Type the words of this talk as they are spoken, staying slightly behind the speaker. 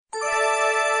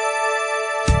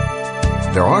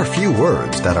There are few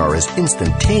words that are as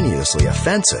instantaneously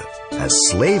offensive as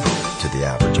slavery to the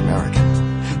average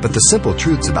American. But the simple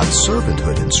truths about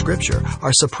servanthood in Scripture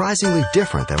are surprisingly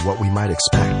different than what we might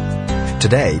expect.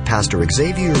 Today, Pastor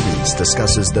Xavier Reese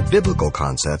discusses the biblical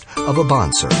concept of a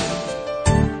bondservant.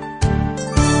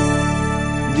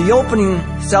 The opening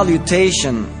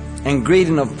salutation and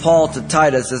greeting of Paul to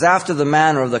Titus is after the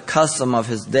manner of the custom of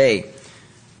his day.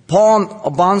 Paul, a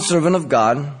bondservant of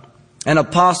God, an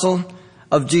apostle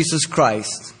of Jesus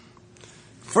Christ.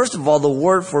 First of all, the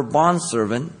word for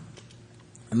bondservant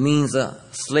means a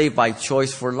slave by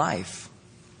choice for life.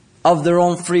 Of their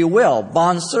own free will,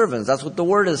 bondservants. That's what the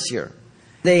word is here.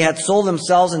 They had sold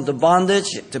themselves into bondage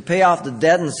to pay off the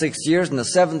debt in 6 years. In the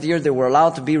 7th year, they were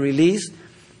allowed to be released.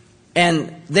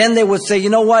 And then they would say, you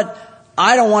know what?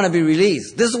 I don't want to be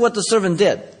released. This is what the servant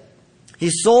did. He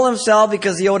sold himself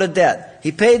because he owed a debt.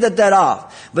 He paid the debt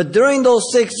off. But during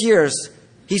those 6 years,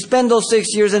 he spent those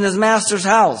 6 years in his master's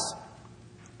house.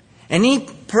 And he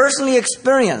personally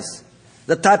experienced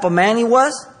the type of man he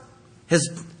was, his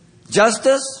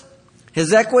justice,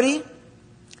 his equity,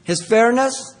 his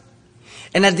fairness.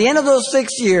 And at the end of those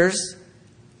 6 years,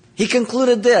 he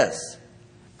concluded this: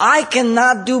 I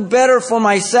cannot do better for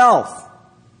myself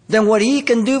than what he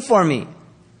can do for me.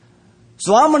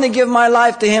 So I'm going to give my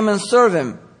life to him and serve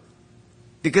him,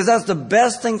 because that's the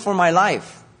best thing for my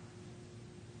life.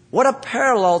 What a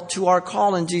parallel to our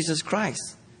call in Jesus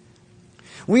Christ.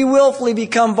 We willfully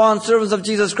become bondservants of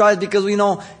Jesus Christ because we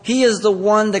know He is the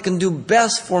one that can do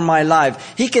best for my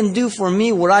life. He can do for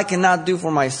me what I cannot do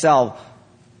for myself.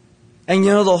 And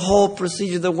you know the whole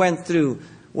procedure that went through,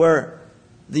 where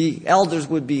the elders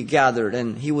would be gathered,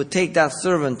 and he would take that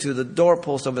servant to the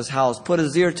doorpost of his house, put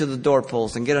his ear to the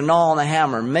doorpost, and get a nail and a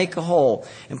hammer, make a hole,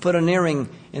 and put an earring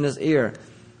in his ear.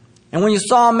 And when you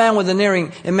saw a man with an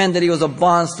earring, it meant that he was a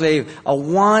bond slave, a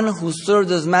one who served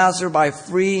his master by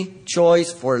free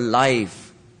choice for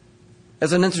life.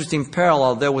 There's an interesting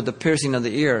parallel there with the piercing of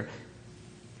the ear.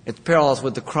 It parallels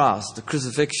with the cross, the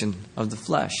crucifixion of the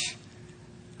flesh.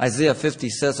 Isaiah 50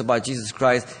 says about Jesus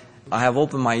Christ, I have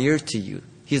opened my ear to you.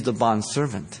 He's the bond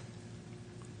servant,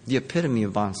 the epitome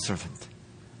of bond servant.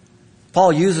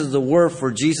 Paul uses the word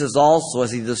for Jesus also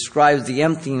as he describes the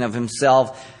emptying of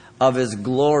himself of his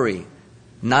glory,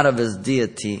 not of his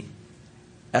deity,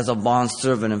 as a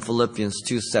bondservant in Philippians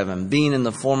 2:7. Being in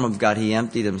the form of God, he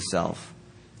emptied himself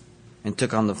and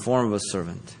took on the form of a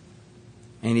servant.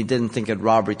 And he didn't think it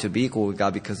robbery to be equal with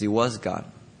God because he was God.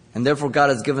 And therefore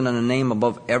God has given him a name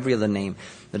above every other name,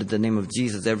 that at the name of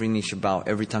Jesus every knee shall bow,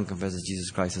 every tongue confesses Jesus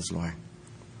Christ is Lord.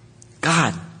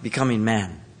 God becoming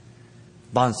man,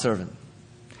 bondservant.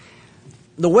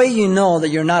 The way you know that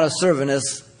you're not a servant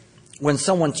is when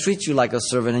someone treats you like a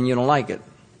servant and you don't like it.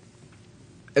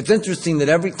 It's interesting that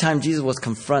every time Jesus was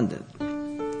confronted,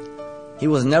 he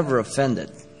was never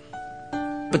offended.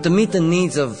 But to meet the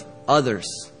needs of others,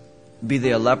 be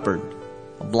they a leopard,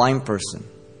 a blind person,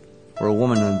 or a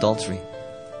woman in adultery,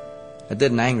 it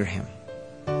didn't anger him.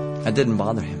 It didn't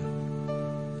bother him.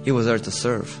 He was there to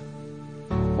serve.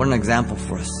 What an example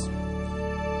for us.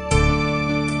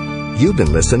 You've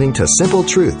been listening to Simple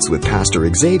Truths with Pastor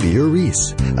Xavier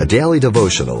Reese, a daily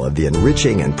devotional of the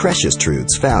enriching and precious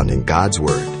truths found in God's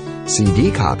Word.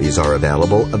 CD copies are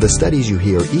available of the studies you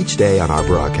hear each day on our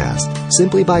broadcast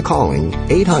simply by calling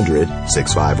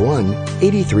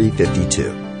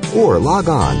 800-651-8352 or log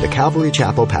on to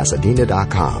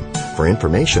CalvaryChapelPasadena.com for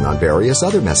information on various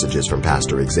other messages from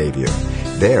Pastor Xavier.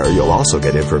 There, you'll also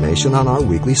get information on our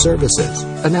weekly services,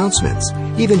 announcements,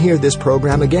 even hear this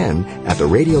program again at the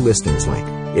radio listings link.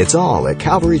 It's all at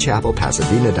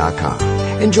CalvaryChapelPasadena.com.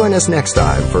 And join us next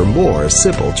time for more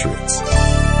Simple Truths.